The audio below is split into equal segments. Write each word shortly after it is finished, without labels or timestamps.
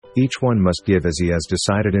Each one must give as he has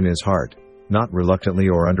decided in his heart, not reluctantly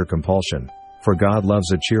or under compulsion, for God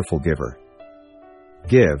loves a cheerful giver.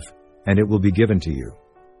 Give, and it will be given to you.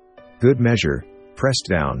 Good measure, pressed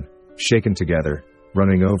down, shaken together,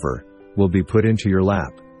 running over, will be put into your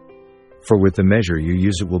lap. For with the measure you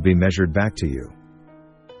use it will be measured back to you.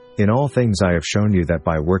 In all things I have shown you that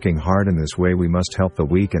by working hard in this way we must help the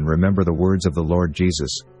weak and remember the words of the Lord Jesus,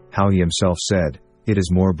 how he himself said, "It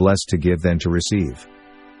is more blessed to give than to receive."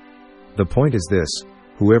 The point is this: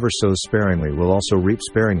 whoever sows sparingly will also reap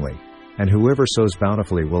sparingly, and whoever sows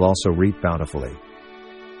bountifully will also reap bountifully.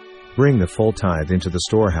 Bring the full tithe into the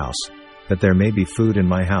storehouse, that there may be food in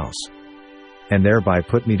my house. And thereby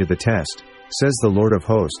put me to the test, says the Lord of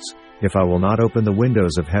hosts, if I will not open the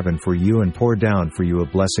windows of heaven for you and pour down for you a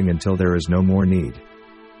blessing until there is no more need.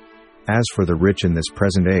 As for the rich in this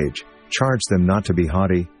present age, charge them not to be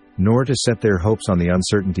haughty, nor to set their hopes on the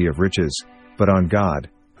uncertainty of riches, but on God,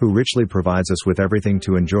 who richly provides us with everything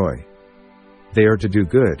to enjoy. They are to do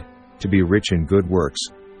good, to be rich in good works,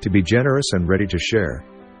 to be generous and ready to share,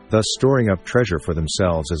 thus storing up treasure for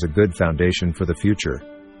themselves as a good foundation for the future,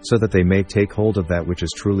 so that they may take hold of that which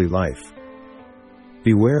is truly life.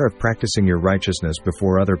 Beware of practicing your righteousness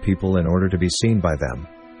before other people in order to be seen by them,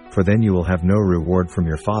 for then you will have no reward from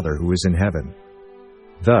your Father who is in heaven.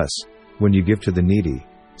 Thus, when you give to the needy,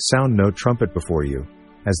 sound no trumpet before you,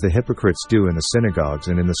 as the hypocrites do in the synagogues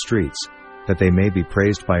and in the streets, that they may be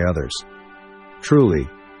praised by others. Truly,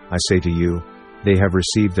 I say to you, they have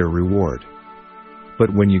received their reward.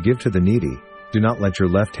 But when you give to the needy, do not let your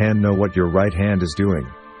left hand know what your right hand is doing,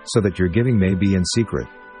 so that your giving may be in secret.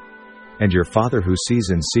 And your Father who sees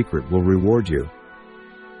in secret will reward you.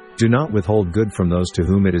 Do not withhold good from those to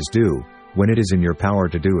whom it is due, when it is in your power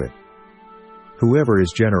to do it. Whoever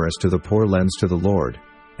is generous to the poor lends to the Lord,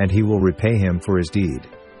 and he will repay him for his deed.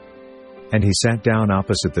 And he sat down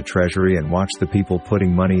opposite the treasury and watched the people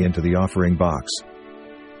putting money into the offering box.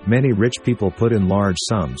 Many rich people put in large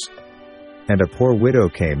sums. And a poor widow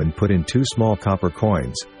came and put in 2 small copper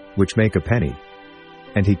coins, which make a penny.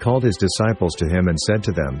 And he called his disciples to him and said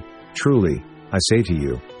to them, Truly, I say to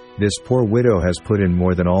you, this poor widow has put in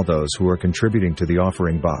more than all those who are contributing to the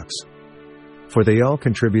offering box. For they all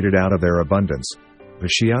contributed out of their abundance, but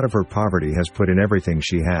she out of her poverty has put in everything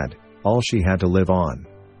she had, all she had to live on.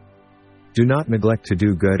 Do not neglect to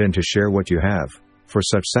do good and to share what you have, for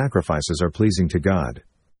such sacrifices are pleasing to God.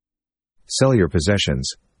 Sell your possessions,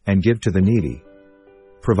 and give to the needy.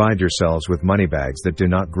 Provide yourselves with money bags that do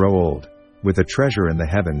not grow old, with a treasure in the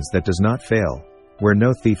heavens that does not fail, where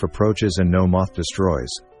no thief approaches and no moth destroys.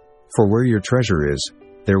 For where your treasure is,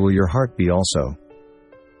 there will your heart be also.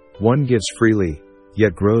 One gives freely,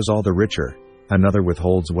 yet grows all the richer, another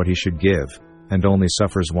withholds what he should give, and only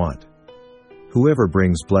suffers want. Whoever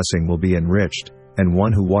brings blessing will be enriched, and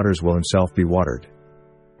one who waters will himself be watered.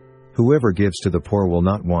 Whoever gives to the poor will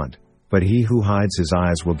not want, but he who hides his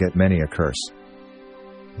eyes will get many a curse.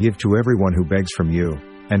 Give to everyone who begs from you,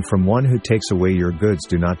 and from one who takes away your goods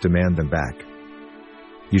do not demand them back.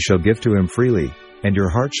 You shall give to him freely, and your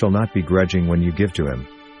heart shall not be grudging when you give to him,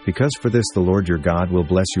 because for this the Lord your God will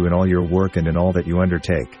bless you in all your work and in all that you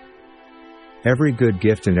undertake. Every good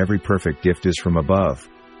gift and every perfect gift is from above,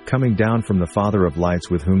 coming down from the Father of lights,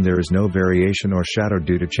 with whom there is no variation or shadow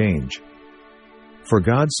due to change. For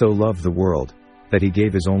God so loved the world, that he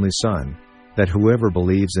gave his only Son, that whoever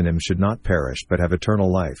believes in him should not perish but have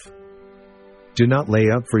eternal life. Do not lay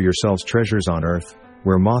up for yourselves treasures on earth,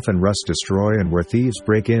 where moth and rust destroy and where thieves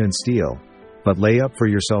break in and steal, but lay up for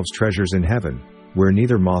yourselves treasures in heaven, where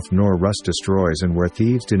neither moth nor rust destroys and where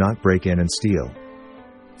thieves do not break in and steal.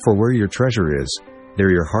 For where your treasure is,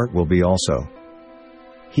 there your heart will be also.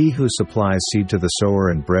 He who supplies seed to the sower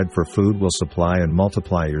and bread for food will supply and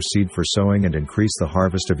multiply your seed for sowing and increase the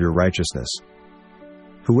harvest of your righteousness.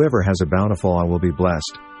 Whoever has a bountiful eye will be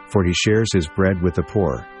blessed, for he shares his bread with the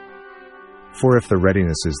poor. For if the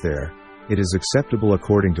readiness is there, it is acceptable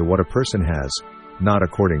according to what a person has, not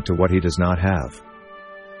according to what he does not have.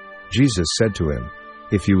 Jesus said to him,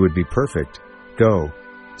 If you would be perfect, go,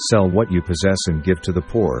 sell what you possess and give to the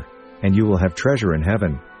poor, and you will have treasure in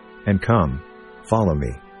heaven, and come, follow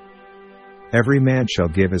me. Every man shall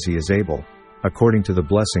give as he is able, according to the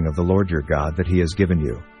blessing of the Lord your God that he has given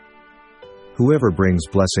you. Whoever brings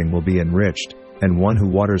blessing will be enriched, and one who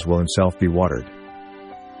waters will himself be watered.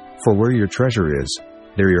 For where your treasure is,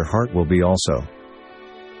 there your heart will be also.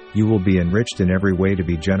 You will be enriched in every way to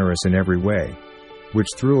be generous in every way, which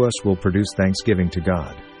through us will produce thanksgiving to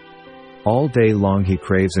God. All day long he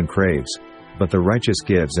craves and craves, but the righteous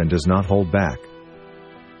gives and does not hold back.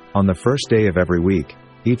 On the first day of every week,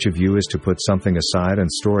 each of you is to put something aside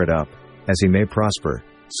and store it up, as he may prosper,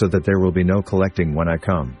 so that there will be no collecting when I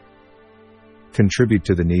come. Contribute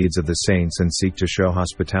to the needs of the saints and seek to show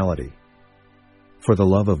hospitality. For the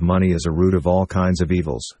love of money is a root of all kinds of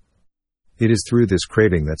evils. It is through this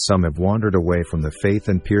craving that some have wandered away from the faith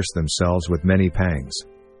and pierced themselves with many pangs.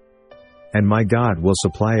 And my God will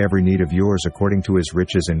supply every need of yours according to his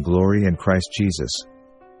riches in glory in Christ Jesus.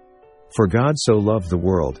 For God so loved the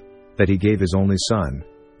world, that he gave his only Son,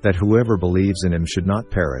 that whoever believes in him should not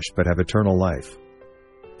perish but have eternal life.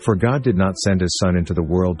 For God did not send his Son into the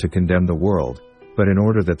world to condemn the world, but in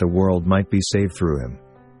order that the world might be saved through him.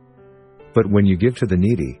 But when you give to the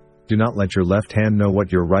needy, do not let your left hand know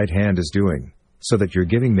what your right hand is doing, so that your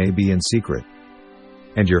giving may be in secret.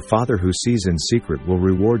 And your Father who sees in secret will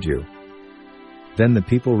reward you. Then the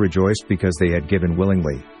people rejoiced because they had given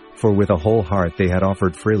willingly, for with a whole heart they had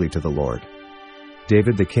offered freely to the Lord.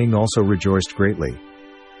 David the king also rejoiced greatly.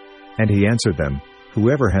 And he answered them,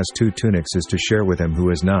 Whoever has 2 tunics is to share with him who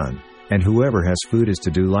has none, and whoever has food is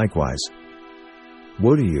to do likewise.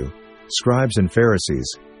 Woe to you, scribes and Pharisees,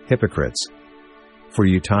 hypocrites! For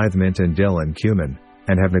you tithe mint and dill and cumin,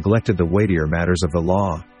 and have neglected the weightier matters of the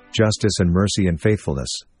law, justice and mercy and faithfulness.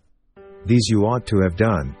 These you ought to have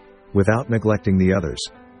done, without neglecting the others.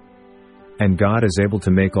 And God is able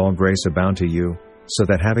to make all grace abound to you, so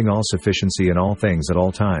that having all sufficiency in all things at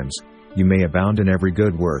all times, you may abound in every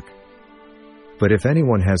good work. But if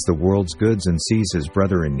anyone has the world's goods and sees his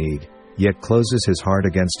brother in need, yet closes his heart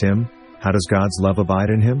against him, how does God's love abide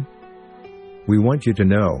in him? We want you to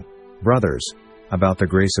know, brothers, about the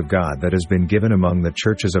grace of God that has been given among the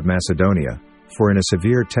churches of Macedonia, for in a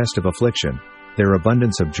severe test of affliction, their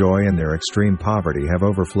abundance of joy and their extreme poverty have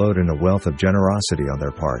overflowed in a wealth of generosity on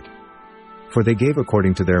their part. For they gave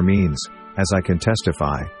according to their means, as I can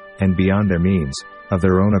testify, and beyond their means, of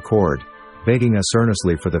their own accord, begging us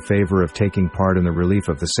earnestly for the favor of taking part in the relief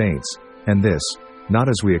of the saints, and this, not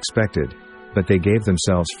as we expected, but they gave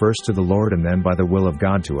themselves first to the Lord and then by the will of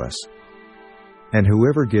God to us. And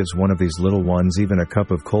whoever gives one of these little ones even a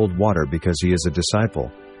cup of cold water because he is a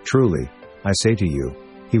disciple, truly, I say to you,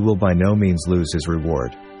 he will by no means lose his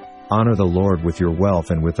reward. Honor the Lord with your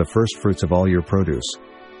wealth and with the firstfruits of all your produce.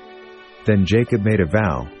 Then Jacob made a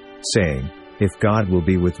vow, saying, If God will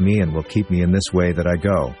be with me and will keep me in this way that I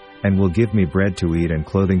go, and will give me bread to eat and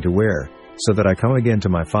clothing to wear, so that I come again to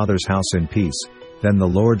my father's house in peace, then the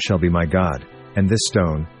Lord shall be my God, and this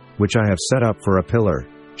stone, which I have set up for a pillar,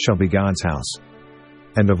 shall be God's house.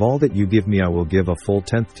 And of all that you give me I will give a full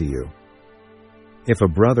tenth to you. If a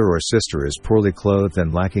brother or sister is poorly clothed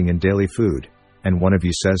and lacking in daily food, and one of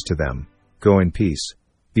you says to them, Go in peace,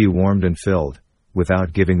 be warmed and filled,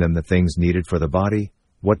 without giving them the things needed for the body,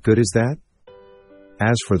 what good is that?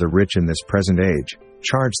 As for the rich in this present age,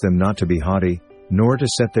 charge them not to be haughty, nor to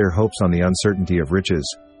set their hopes on the uncertainty of riches,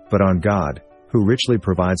 but on God, who richly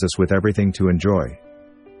provides us with everything to enjoy.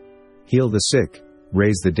 Heal the sick,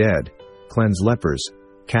 raise the dead, cleanse lepers,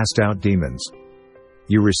 cast out demons.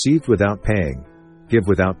 You received without paying, give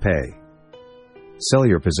without pay. Sell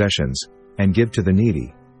your possessions, and give to the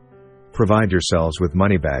needy. Provide yourselves with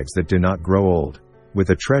money bags that do not grow old, with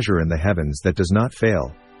a treasure in the heavens that does not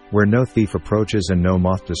fail, where no thief approaches and no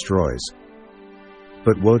moth destroys.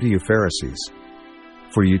 But woe to you Pharisees!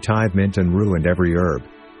 For you tithe mint and rue and every herb,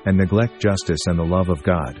 and neglect justice and the love of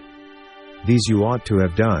God. These you ought to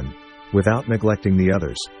have done, without neglecting the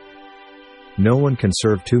others. No one can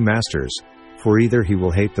serve 2 masters, for either he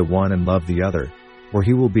will hate the one and love the other, or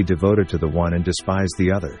he will be devoted to the one and despise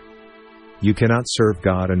the other. You cannot serve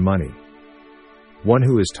God and money. One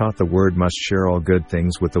who is taught the word must share all good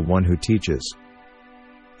things with the one who teaches.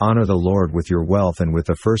 Honor the Lord with your wealth and with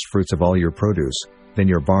the firstfruits of all your produce, then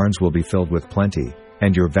your barns will be filled with plenty,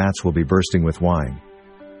 and your vats will be bursting with wine.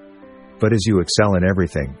 But as you excel in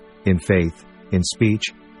everything, in faith, in speech,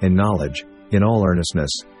 in knowledge, in all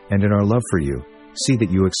earnestness, and in our love for you, see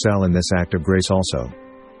that you excel in this act of grace also.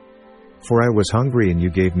 For I was hungry and you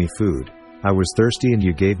gave me food, I was thirsty and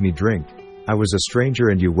you gave me drink, I was a stranger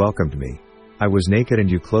and you welcomed me, I was naked and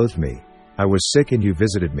you clothed me, I was sick and you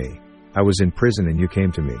visited me, I was in prison and you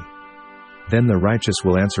came to me. Then the righteous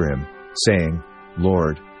will answer him, saying,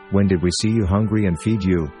 Lord, when did we see you hungry and feed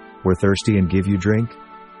you, or thirsty and give you drink?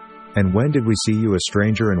 And when did we see you a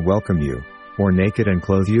stranger and welcome you, or naked and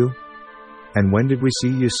clothe you? And when did we see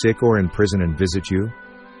you sick or in prison and visit you?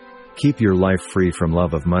 Keep your life free from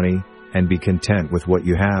love of money, and be content with what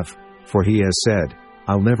you have, for he has said,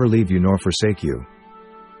 I'll never leave you nor forsake you.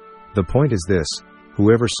 The point is this,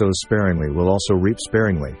 whoever sows sparingly will also reap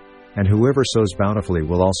sparingly, and whoever sows bountifully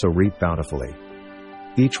will also reap bountifully.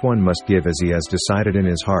 Each one must give as he has decided in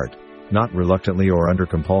his heart, not reluctantly or under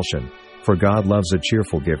compulsion, for God loves a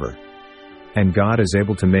cheerful giver. And God is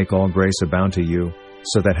able to make all grace abound to you,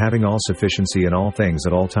 so that having all sufficiency in all things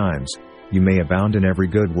at all times, you may abound in every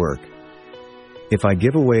good work. If I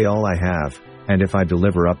give away all I have, and if I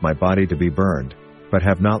deliver up my body to be burned, but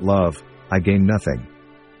have not love, I gain nothing.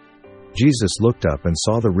 Jesus looked up and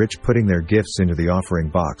saw the rich putting their gifts into the offering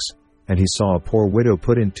box, and he saw a poor widow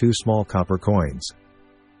put in 2 small copper coins.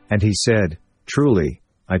 And he said, Truly,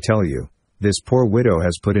 I tell you, this poor widow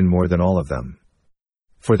has put in more than all of them.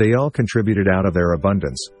 For they all contributed out of their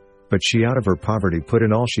abundance, but she out of her poverty put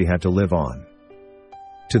in all she had to live on.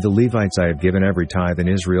 To the Levites I have given every tithe in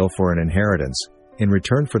Israel for an inheritance, in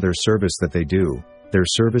return for their service that they do, their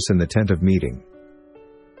service in the tent of meeting.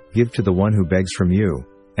 Give to the one who begs from you,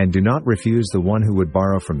 and do not refuse the one who would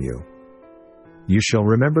borrow from you. You shall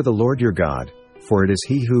remember the Lord your God, for it is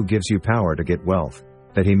he who gives you power to get wealth,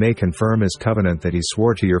 that he may confirm his covenant that he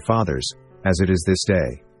swore to your fathers, as it is this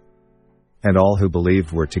day. And all who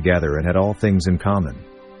believed were together and had all things in common.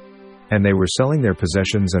 And they were selling their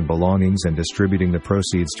possessions and belongings and distributing the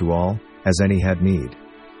proceeds to all, as any had need.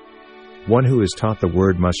 One who is taught the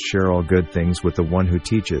word must share all good things with the one who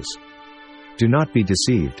teaches. Do not be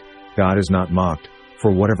deceived, God is not mocked,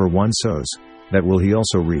 for whatever one sows, that will he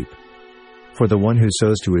also reap. For the one who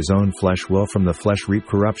sows to his own flesh will from the flesh reap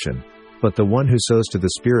corruption, but the one who sows to the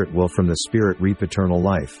Spirit will from the Spirit reap eternal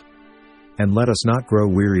life. And let us not grow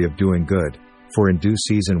weary of doing good, for in due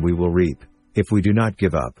season we will reap, if we do not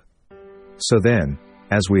give up. So then,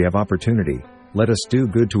 as we have opportunity, let us do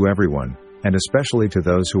good to everyone, and especially to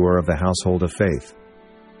those who are of the household of faith.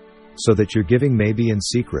 So that your giving may be in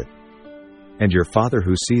secret. And your Father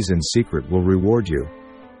who sees in secret will reward you.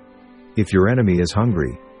 If your enemy is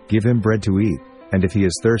hungry, give him bread to eat, and if he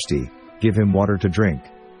is thirsty, give him water to drink.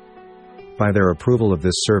 By their approval of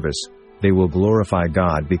this service, they will glorify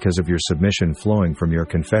God because of your submission flowing from your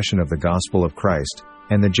confession of the gospel of Christ,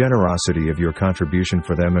 and the generosity of your contribution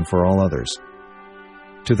for them and for all others.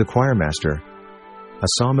 To the choirmaster, a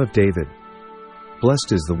psalm of David.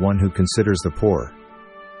 Blessed is the one who considers the poor.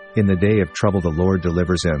 In the day of trouble the Lord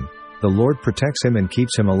delivers him. The Lord protects him and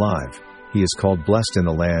keeps him alive. He is called blessed in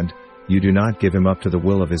the land. You do not give him up to the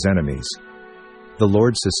will of his enemies. The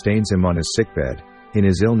Lord sustains him on his sickbed. In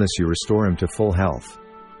his illness you restore him to full health.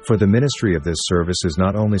 For the ministry of this service is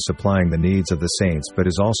not only supplying the needs of the saints but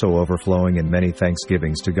is also overflowing in many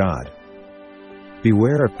thanksgivings to God.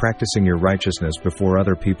 Beware of practicing your righteousness before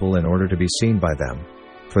other people in order to be seen by them,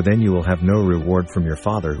 for then you will have no reward from your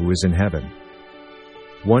Father who is in heaven.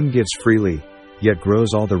 One gives freely, yet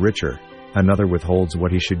grows all the richer, another withholds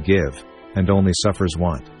what he should give, and only suffers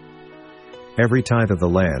want. Every tithe of the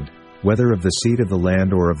land, whether of the seed of the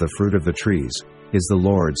land or of the fruit of the trees, is the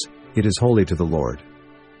Lord's, it is holy to the Lord.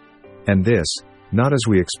 And this, not as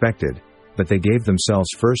we expected, but they gave themselves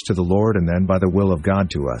first to the Lord and then by the will of God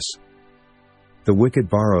to us. The wicked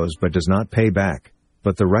borrows but does not pay back,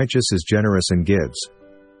 but the righteous is generous and gives.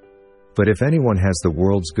 But if anyone has the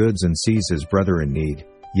world's goods and sees his brother in need,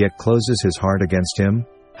 yet closes his heart against him,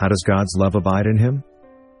 how does God's love abide in him?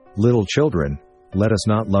 Little children, let us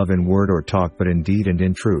not love in word or talk but in deed and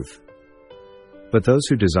in truth. But those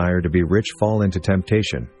who desire to be rich fall into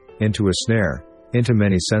temptation, into a snare, into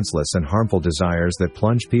many senseless and harmful desires that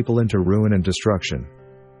plunge people into ruin and destruction.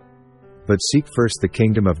 But seek first the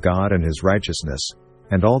kingdom of God and his righteousness,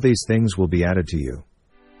 and all these things will be added to you.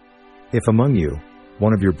 If among you,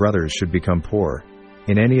 one of your brothers should become poor,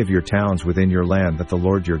 in any of your towns within your land that the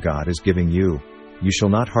Lord your God is giving you, you shall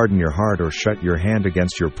not harden your heart or shut your hand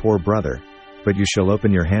against your poor brother, but you shall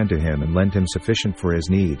open your hand to him and lend him sufficient for his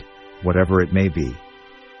need, whatever it may be.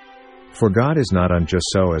 For God is not unjust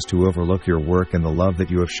so as to overlook your work and the love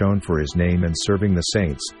that you have shown for his name in serving the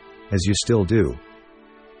saints, as you still do.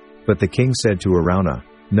 But the king said to Araunah,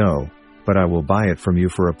 No, but I will buy it from you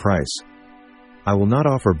for a price. I will not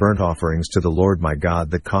offer burnt offerings to the Lord my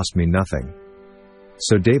God that cost me nothing.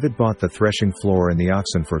 So David bought the threshing floor and the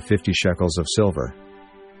oxen for 50 shekels of silver.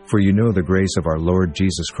 For you know the grace of our Lord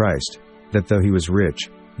Jesus Christ, that though he was rich,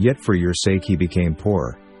 yet for your sake he became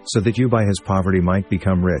poor, so that you by his poverty might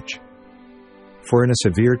become rich. For in a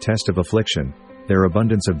severe test of affliction, their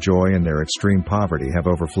abundance of joy and their extreme poverty have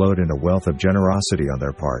overflowed in a wealth of generosity on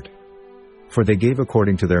their part. For they gave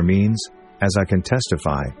according to their means, as I can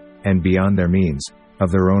testify, and beyond their means,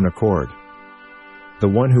 of their own accord. The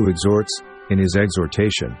one who exhorts, in his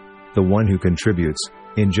exhortation, the one who contributes,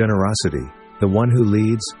 in generosity, the one who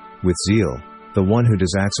leads, with zeal, the one who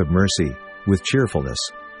does acts of mercy, with cheerfulness.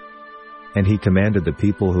 And he commanded the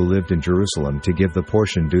people who lived in Jerusalem to give the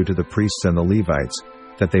portion due to the priests and the Levites,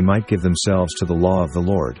 that they might give themselves to the law of the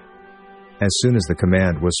Lord. As soon as the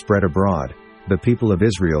command was spread abroad, the people of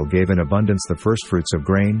Israel gave in abundance the firstfruits of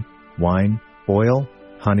grain, wine, oil,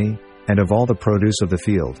 honey, and of all the produce of the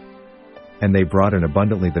field. And they brought in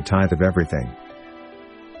abundantly the tithe of everything.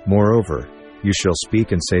 Moreover, you shall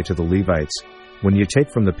speak and say to the Levites, when you take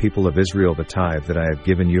from the people of Israel the tithe that I have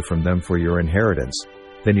given you from them for your inheritance,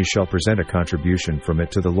 then you shall present a contribution from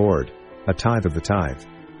it to the Lord, a tithe of the tithe.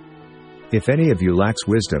 If any of you lacks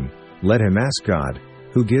wisdom, let him ask God,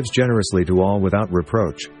 who gives generously to all without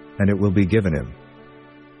reproach, and it will be given him.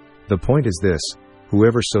 The point is this: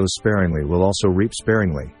 whoever sows sparingly will also reap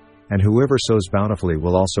sparingly, and whoever sows bountifully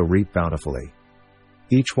will also reap bountifully.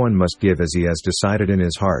 Each one must give as he has decided in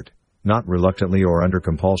his heart, not reluctantly or under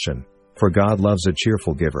compulsion, for God loves a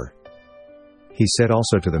cheerful giver. He said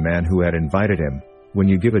also to the man who had invited him, when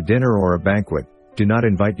you give a dinner or a banquet, do not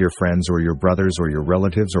invite your friends or your brothers or your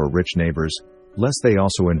relatives or rich neighbors, lest they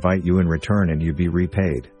also invite you in return and you be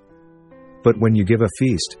repaid. But when you give a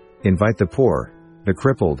feast, invite the poor, the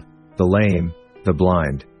crippled, the lame, the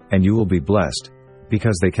blind, and you will be blessed,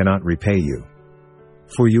 because they cannot repay you.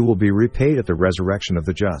 For you will be repaid at the resurrection of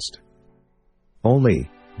the just. Only,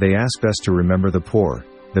 they asked us to remember the poor,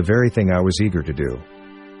 the very thing I was eager to do.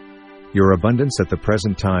 Your abundance at the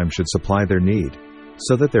present time should supply their need,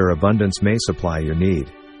 so that their abundance may supply your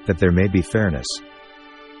need, that there may be fairness.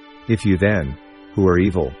 If you then, who are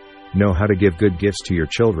evil, know how to give good gifts to your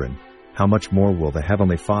children, how much more will the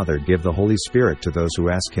Heavenly Father give the Holy Spirit to those who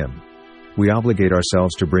ask Him? We obligate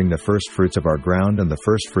ourselves to bring the first fruits of our ground and the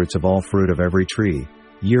first fruits of all fruit of every tree,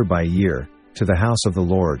 year by year, to the house of the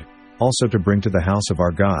Lord, also to bring to the house of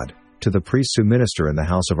our God, to the priests who minister in the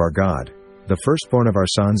house of our God, the firstborn of our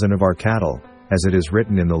sons and of our cattle, as it is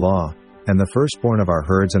written in the law, and the firstborn of our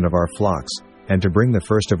herds and of our flocks, and to bring the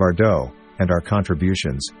first of our dough, and our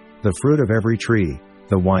contributions, the fruit of every tree,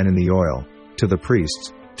 the wine and the oil, to the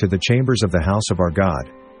priests, to the chambers of the house of our God,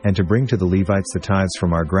 and to bring to the Levites the tithes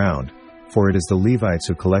from our ground, for it is the Levites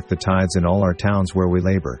who collect the tithes in all our towns where we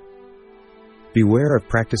labor. Beware of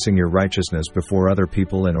practicing your righteousness before other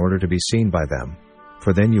people in order to be seen by them,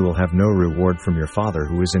 for then you will have no reward from your Father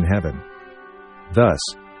who is in heaven. Thus,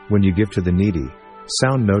 when you give to the needy,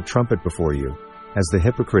 sound no trumpet before you, as the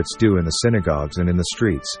hypocrites do in the synagogues and in the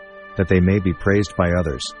streets, that they may be praised by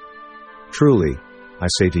others. Truly, I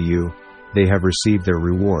say to you, they have received their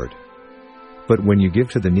reward. But when you give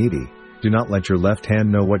to the needy, do not let your left hand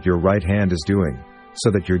know what your right hand is doing,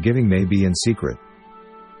 so that your giving may be in secret.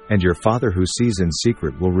 And your Father who sees in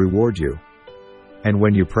secret will reward you. And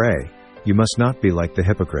when you pray, you must not be like the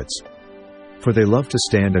hypocrites. For they love to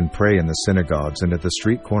stand and pray in the synagogues and at the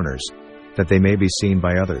street corners, that they may be seen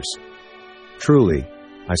by others. Truly,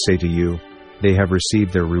 I say to you, they have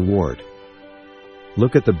received their reward.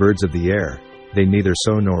 Look at the birds of the air, they neither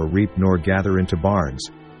sow nor reap nor gather into barns,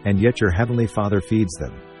 and yet your heavenly Father feeds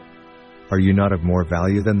them. Are you not of more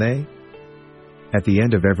value than they? At the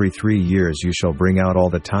end of every 3 years you shall bring out all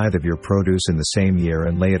the tithe of your produce in the same year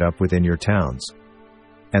and lay it up within your towns.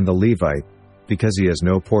 And the Levite, because he has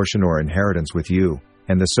no portion or inheritance with you,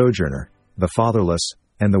 and the sojourner, the fatherless,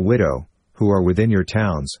 and the widow, who are within your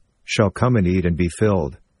towns, shall come and eat and be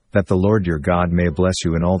filled, that the Lord your God may bless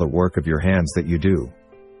you in all the work of your hands that you do.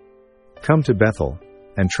 Come to Bethel,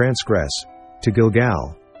 and transgress, to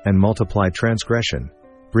Gilgal, and multiply transgression.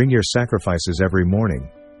 Bring your sacrifices every morning,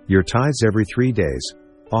 your tithes every 3 days,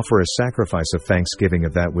 offer a sacrifice of thanksgiving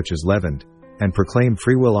of that which is leavened, and proclaim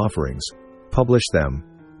freewill offerings, publish them,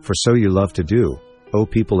 for so you love to do, O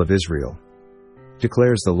people of Israel,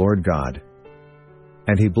 declares the Lord God.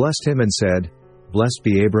 And he blessed him and said, Blessed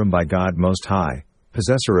be Abram by God Most High,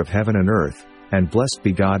 possessor of heaven and earth, and blessed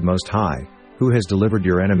be God Most High, who has delivered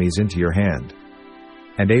your enemies into your hand.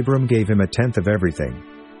 And Abram gave him a tenth of everything.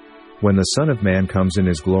 When the Son of Man comes in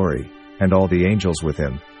his glory, and all the angels with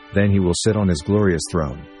him, then he will sit on his glorious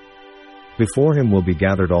throne. Before him will be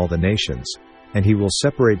gathered all the nations, and he will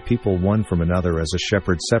separate people one from another as a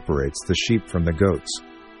shepherd separates the sheep from the goats.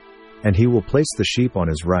 And he will place the sheep on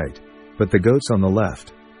his right, but the goats on the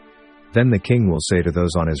left. Then the king will say to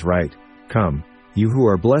those on his right, Come, you who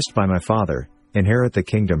are blessed by my Father, inherit the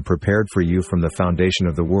kingdom prepared for you from the foundation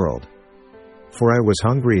of the world. For I was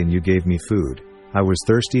hungry and you gave me food, I was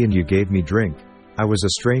thirsty and you gave me drink, I was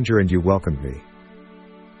a stranger and you welcomed me.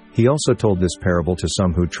 He also told this parable to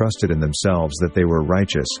some who trusted in themselves that they were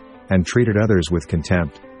righteous, and treated others with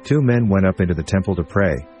contempt. 2 men went up into the temple to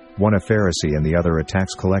pray, one a Pharisee and the other a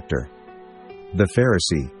tax collector. The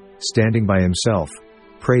Pharisee, standing by himself,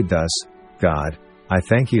 prayed thus, God, I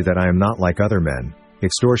thank you that I am not like other men,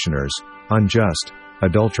 extortioners, unjust,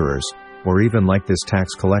 adulterers, or even like this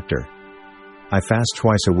tax collector. I fast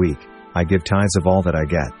twice a week, I give tithes of all that I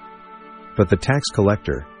get. But the tax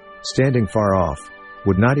collector, standing far off,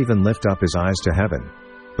 would not even lift up his eyes to heaven,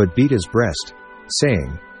 but beat his breast,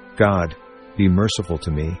 saying, God, be merciful to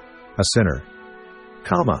me, a sinner.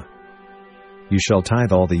 You shall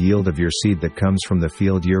tithe all the yield of your seed that comes from the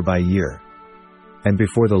field year by year. And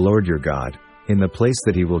before the Lord your God, in the place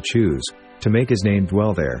that he will choose, to make his name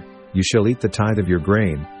dwell there, you shall eat the tithe of your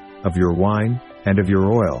grain, of your wine, and of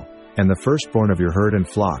your oil, and the firstborn of your herd and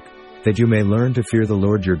flock, that you may learn to fear the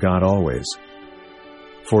Lord your God always.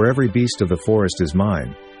 For every beast of the forest is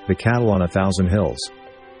mine, the cattle on 1,000 hills.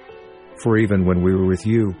 For even when we were with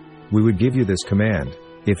you, we would give you this command,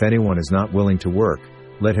 if anyone is not willing to work,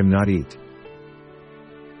 let him not eat.